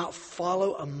shalt not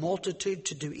follow a multitude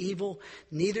to do evil.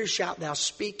 Neither shalt thou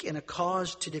speak in a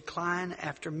cause to decline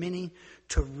after many,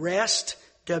 to wrest,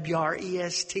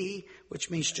 W-R-E-S-T, which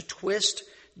means to twist,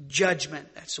 judgment.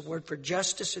 That's the word for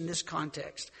justice in this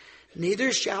context.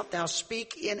 Neither shalt thou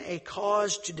speak in a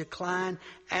cause to decline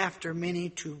after many,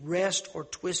 to wrest or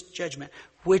twist judgment,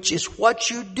 which is what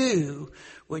you do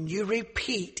when you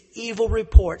repeat evil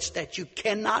reports that you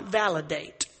cannot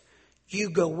validate. You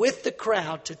go with the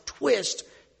crowd to twist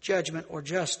judgment or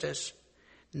justice.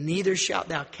 Neither shalt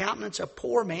thou countenance a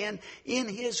poor man in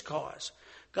his cause.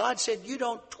 God said you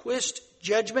don't twist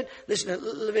judgment. Listen to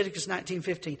Leviticus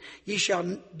 19:15. Ye shall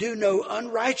do no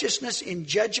unrighteousness in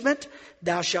judgment.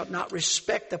 Thou shalt not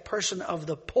respect the person of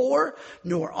the poor,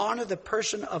 nor honor the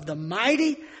person of the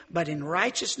mighty, but in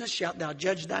righteousness shalt thou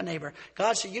judge thy neighbor.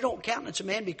 God said you don't countenance a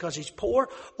man because he's poor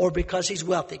or because he's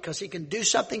wealthy, because he can do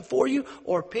something for you,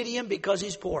 or pity him because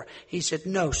he's poor. He said,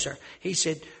 no, sir. He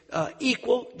said,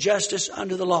 equal justice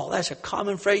under the law. That's a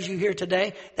common phrase you hear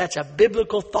today. That's a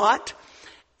biblical thought.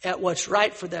 At what's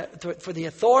right for the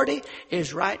authority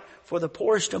is right for the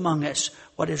poorest among us.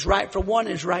 What is right for one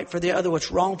is right for the other.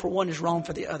 What's wrong for one is wrong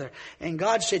for the other. And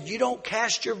God said you don't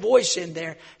cast your voice in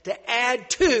there to add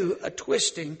to a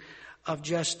twisting of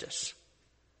justice.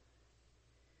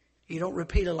 You don't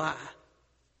repeat a lie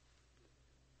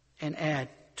and add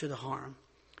to the harm.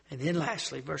 And then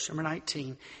lastly, verse number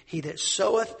 19, he that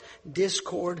soweth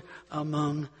discord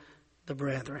among the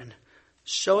brethren.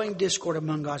 Sowing discord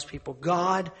among God's people.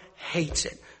 God hates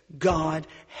it. God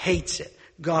hates it.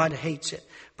 God hates it.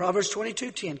 Proverbs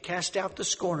 22:10, cast out the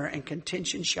scorner, and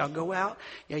contention shall go out.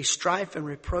 Yea, strife and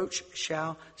reproach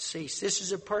shall cease. This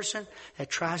is a person that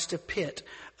tries to pit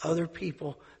other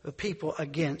people, the people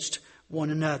against one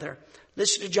another.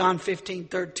 Listen to John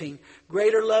 15:13.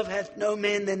 Greater love hath no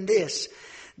man than this,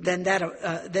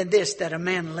 that a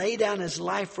man lay down his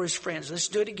life for his friends. Let's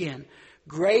do it again.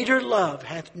 Greater love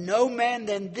hath no man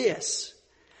than this,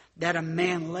 that a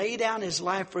man lay down his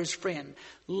life for his friend.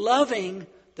 Loving,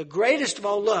 the greatest of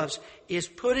all loves, is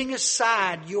putting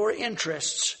aside your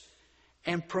interests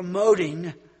and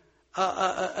promoting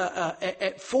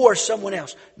for someone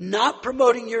else. Not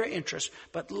promoting your interests,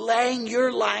 but laying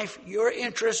your life, your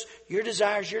interests, your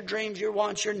desires, your dreams, your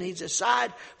wants, your needs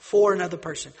aside for another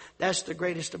person. That's the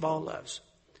greatest of all loves.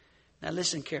 Now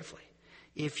listen carefully.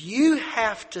 If you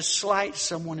have to slight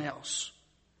someone else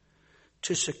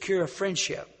to secure a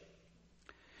friendship,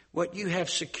 what you have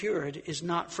secured is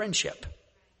not friendship.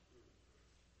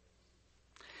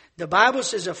 The Bible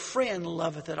says a friend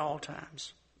loveth at all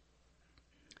times.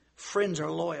 Friends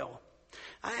are loyal.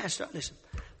 I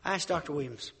asked Dr.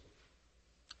 Williams,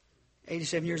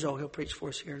 87 years old, he'll preach for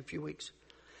us here in a few weeks.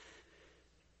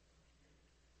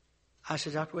 I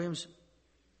said, Dr. Williams,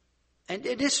 and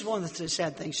this is one of the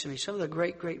sad things to me. Some of the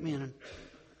great, great men,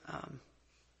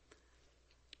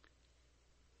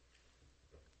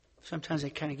 sometimes they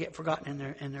kind of get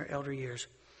forgotten in their elder years.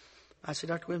 I said,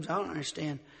 Dr. Williams, I don't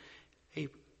understand.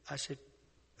 I said,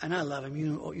 and I love him.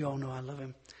 You all know I love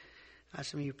him. I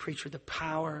said, you preach with the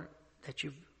power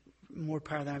more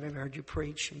power than I've ever heard you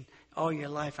preach, and all your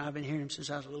life. I've been hearing him since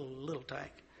I was a little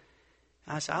tyke.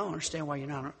 I said, I don't understand why you're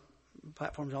not on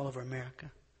platforms all over America.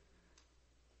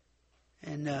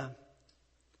 And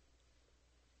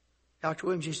Dr.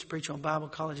 Williams used to preach on Bible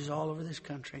colleges all over this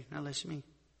country. Now listen to me.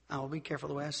 I will be careful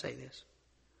the way I say this.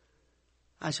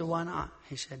 I said, why not?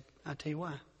 He said, I'll tell you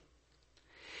why.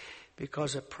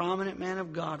 Because a prominent man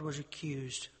of God was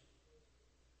accused.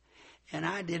 And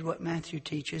I did what Matthew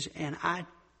teaches, and I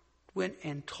went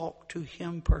and talked to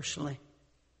him personally.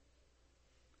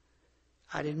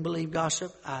 I didn't believe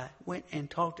gossip. I went and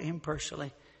talked to him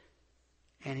personally.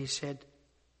 And he said,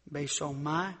 based on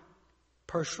my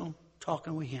personal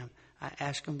talking with him, I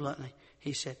asked him bluntly.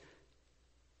 He said,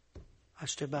 I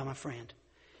stood by my friend.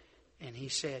 And he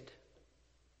said,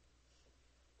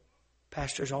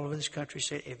 pastors all over this country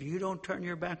said, if you don't turn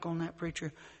your back on that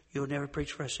preacher, you'll never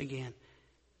preach for us again.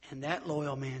 And that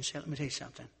loyal man said, let me tell you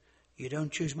something. You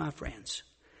don't choose my friends.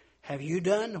 Have you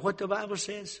done what the Bible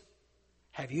says?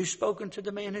 Have you spoken to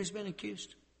the man who's been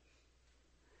accused?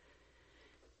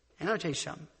 And I'll tell you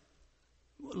something.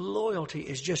 Loyalty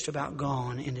is just about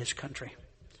gone in this country.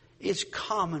 It's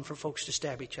common for folks to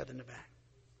stab each other in the back.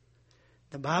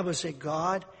 The Bible says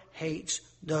God hates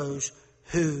those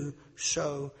who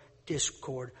sow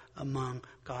discord among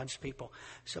God's people.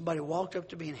 Somebody walked up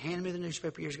to me and handed me the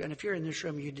newspaper years ago. And if you're in this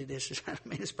room and you did this, I don't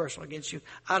mean it's personal against you.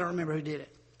 I don't remember who did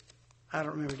it. I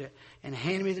don't remember who did it. And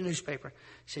handed me the newspaper.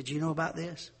 Said, "You know about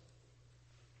this?"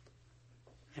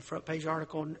 A front page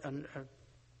article in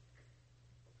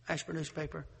Ashburn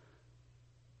newspaper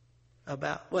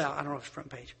about, well, I don't know if it's front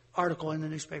page. Article in the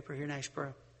newspaper here in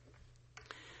Ashburn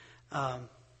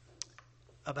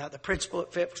about the principal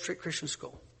at Fayetteville Street Christian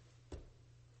School.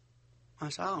 I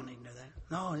said, "I don't need to know that."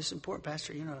 "No, it's important,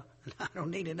 Pastor. You know, I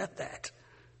don't need to know that.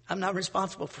 I'm not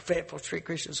responsible for Fayetteville Street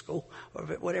Christian School or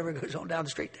whatever goes on down the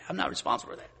street. I'm not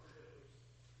responsible for that."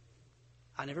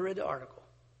 I never read the article.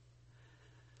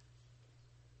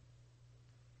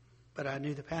 But I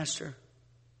knew the pastor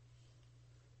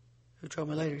who told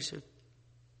me later.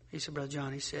 He said, "Brother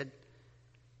John," he said,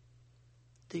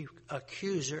 "the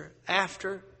accuser,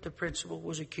 after the principal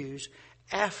was accused,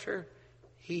 after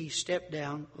he stepped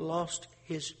down, lost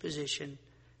his position,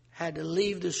 had to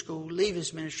leave the school, leave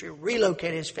his ministry,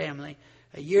 relocate his family.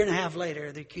 A year and a half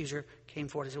later, the accuser came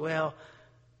forward and said, 'Well,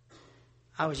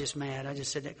 I was just mad. I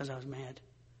just said that because I was mad.'"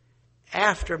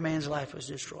 After man's life was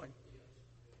destroyed.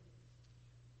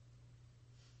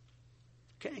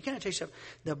 Can I tell you something?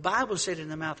 The Bible said in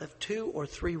the mouth of 2 or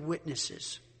 3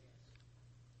 witnesses,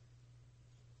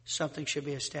 something should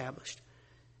be established.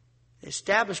 The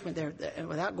establishment there,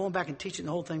 without going back and teaching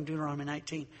the whole thing, Deuteronomy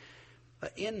 19,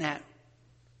 but in that,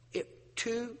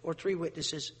 2 or 3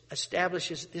 witnesses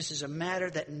establishes this is a matter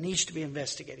that needs to be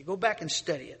investigated. Go back and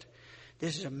study it.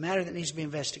 This is a matter that needs to be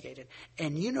investigated.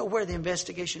 And you know where the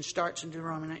investigation starts in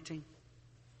Deuteronomy 19?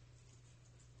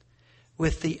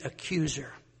 With the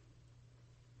accuser.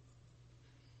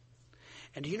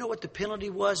 And do you know what the penalty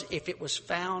was if it was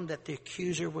found that the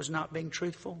accuser was not being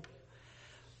truthful?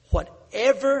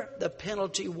 Whatever the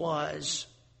penalty was,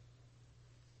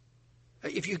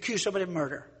 if you accuse somebody of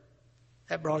murder,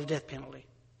 that brought a death penalty.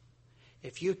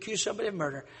 If you accuse somebody of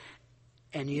murder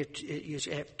and you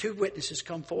have 2 witnesses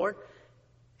come forward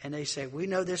and they say, "We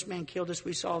know this man killed us,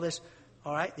 we saw this,"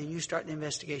 all right, then you start the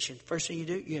investigation. First thing you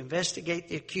do, you investigate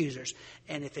the accusers.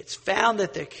 And if it's found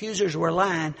that the accusers were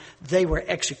lying, they were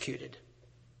executed.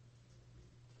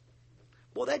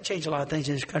 Well, that'd change a lot of things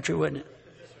in this country, wouldn't it?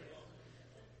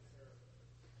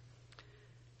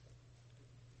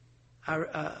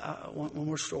 One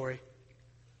more story.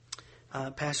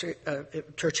 Pastor,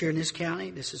 church here in this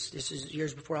county. This is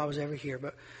years before I was ever here,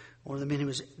 but one of the men who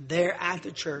was there at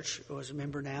the church was a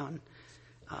member now, and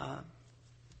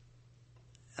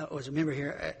was a member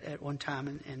here at one time,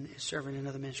 and is serving in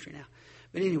another ministry now.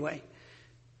 But anyway,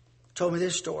 told me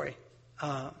this story.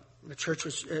 The church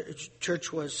was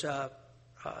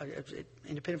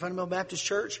Independent Fundamental Baptist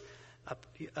Church.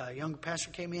 A young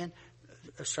pastor came in,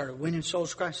 started winning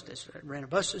souls to Christ. Ran a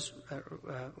buses,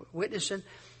 witnessing.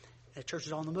 The church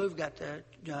was on the move. Got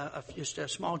just a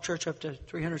small church up to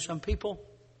 300 some people.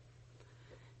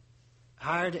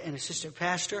 Hired an assistant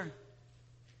pastor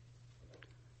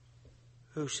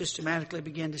who systematically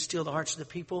began to steal the hearts of the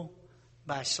people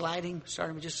by slighting,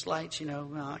 starting with just slights.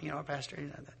 Our pastor,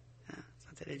 it's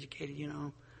not that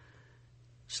educated,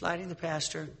 Slighting the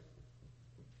pastor,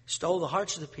 stole the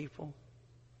hearts of the people.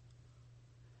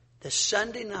 The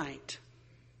Sunday night,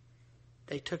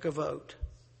 they took a vote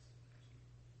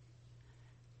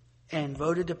and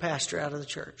voted the pastor out of the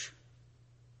church.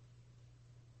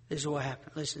 This is what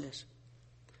happened. Listen to this.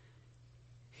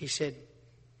 He said,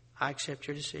 "I accept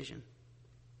your decision.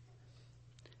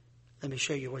 Let me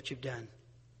show you what you've done."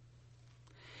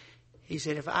 He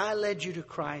said, "If I led you to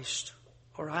Christ,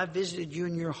 or I visited you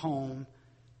in your home,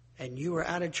 and you were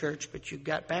out of church, but you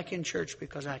got back in church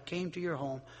because I came to your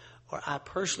home, or I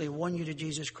personally won you to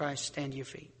Jesus Christ, stand to your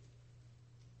feet."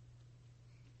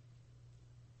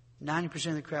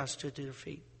 90% of the crowd stood to their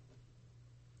feet.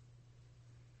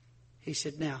 He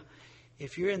said, "Now,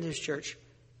 if you're in this church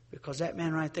because that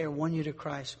man right there won you to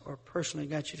Christ or personally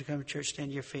got you to come to church, stand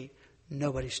to your feet,"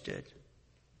 nobody stood.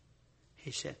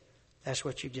 He said, "That's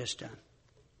what you've just done."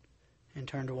 And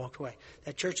turned to walk away.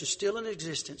 That church is still in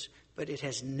existence, but it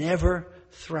has never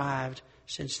thrived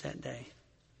since that day.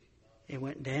 It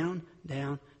went down,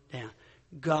 down, down.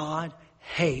 God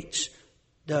hates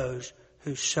those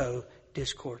who sow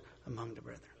discord among the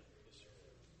brethren.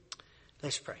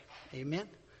 Let's pray. Amen.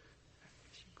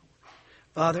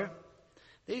 Father,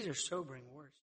 these are sobering words.